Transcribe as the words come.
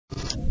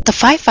The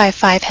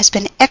 555 has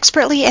been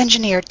expertly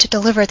engineered to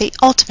deliver the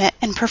ultimate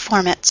in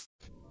performance.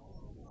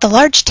 The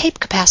large tape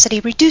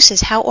capacity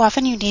reduces how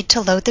often you need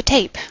to load the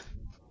tape.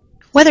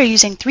 Whether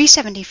using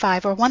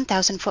 375 or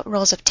 1,000 foot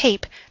rolls of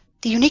tape,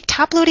 the unique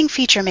top-loading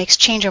feature makes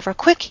changeover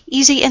quick,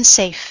 easy, and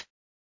safe.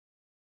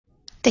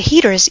 The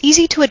heater is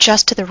easy to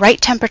adjust to the right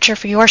temperature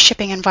for your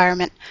shipping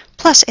environment,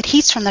 plus it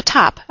heats from the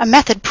top, a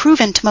method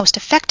proven to most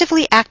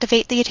effectively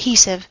activate the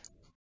adhesive.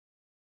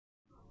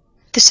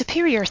 The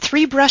superior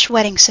 3-brush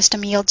wetting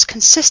system yields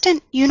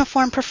consistent,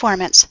 uniform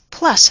performance,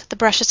 plus the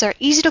brushes are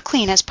easy to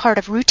clean as part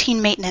of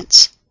routine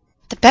maintenance.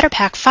 The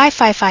BetterPack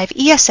 555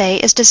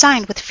 ESA is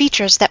designed with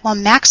features that will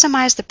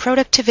maximize the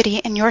productivity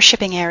in your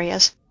shipping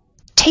areas.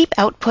 Tape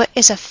output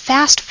is a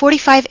fast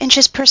 45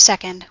 inches per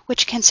second,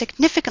 which can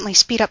significantly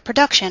speed up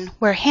production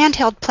where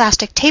handheld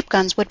plastic tape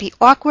guns would be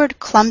awkward,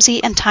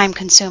 clumsy, and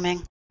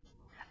time-consuming.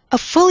 A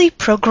fully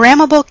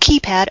programmable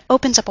keypad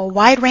opens up a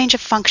wide range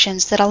of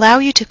functions that allow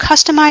you to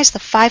customize the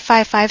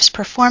 555's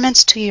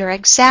performance to your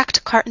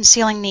exact carton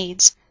sealing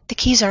needs. The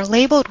keys are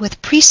labeled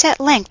with preset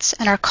lengths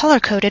and are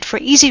color-coded for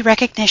easy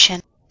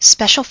recognition.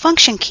 Special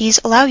function keys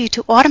allow you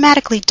to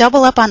automatically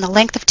double up on the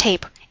length of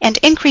tape and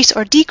increase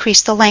or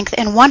decrease the length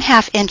in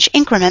 1/2 inch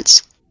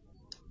increments.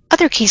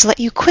 Other keys let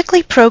you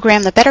quickly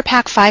program the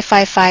BetterPack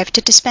 555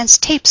 to dispense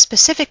tape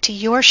specific to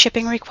your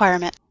shipping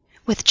requirement.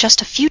 With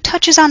just a few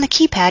touches on the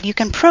keypad, you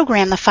can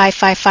program the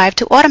 555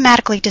 to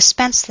automatically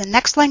dispense the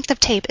next length of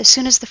tape as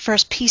soon as the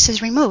first piece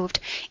is removed,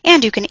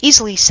 and you can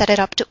easily set it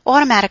up to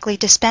automatically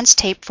dispense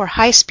tape for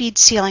high-speed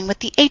sealing with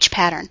the H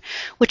pattern,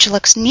 which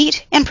looks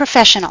neat and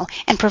professional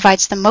and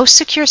provides the most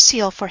secure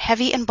seal for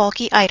heavy and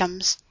bulky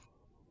items.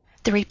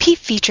 The repeat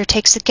feature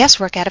takes the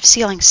guesswork out of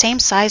sealing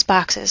same-size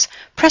boxes.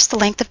 Press the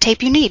length of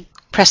tape you need.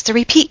 Press the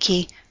repeat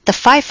key. The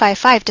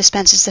 555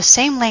 dispenses the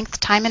same length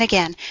time and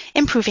again,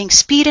 improving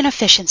speed and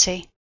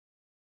efficiency.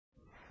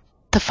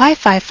 The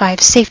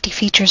 555's safety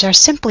features are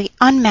simply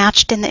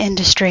unmatched in the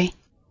industry.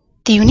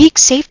 The unique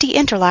safety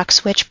interlock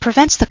switch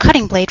prevents the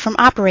cutting blade from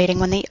operating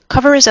when the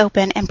cover is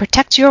open and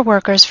protects your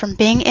workers from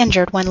being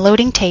injured when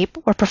loading tape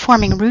or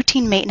performing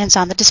routine maintenance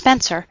on the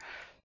dispenser.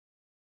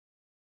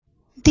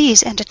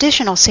 These and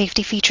additional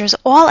safety features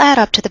all add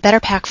up to the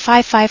BetterPack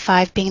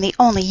 555 being the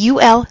only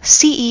UL,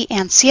 CE,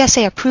 and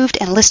CSA approved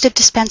and listed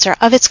dispenser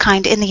of its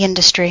kind in the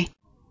industry.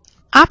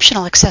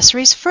 Optional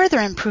accessories further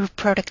improve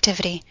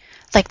productivity,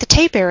 like the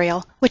tape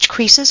aerial, which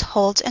creases,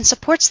 holds, and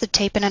supports the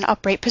tape in an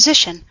upright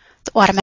position, the automatic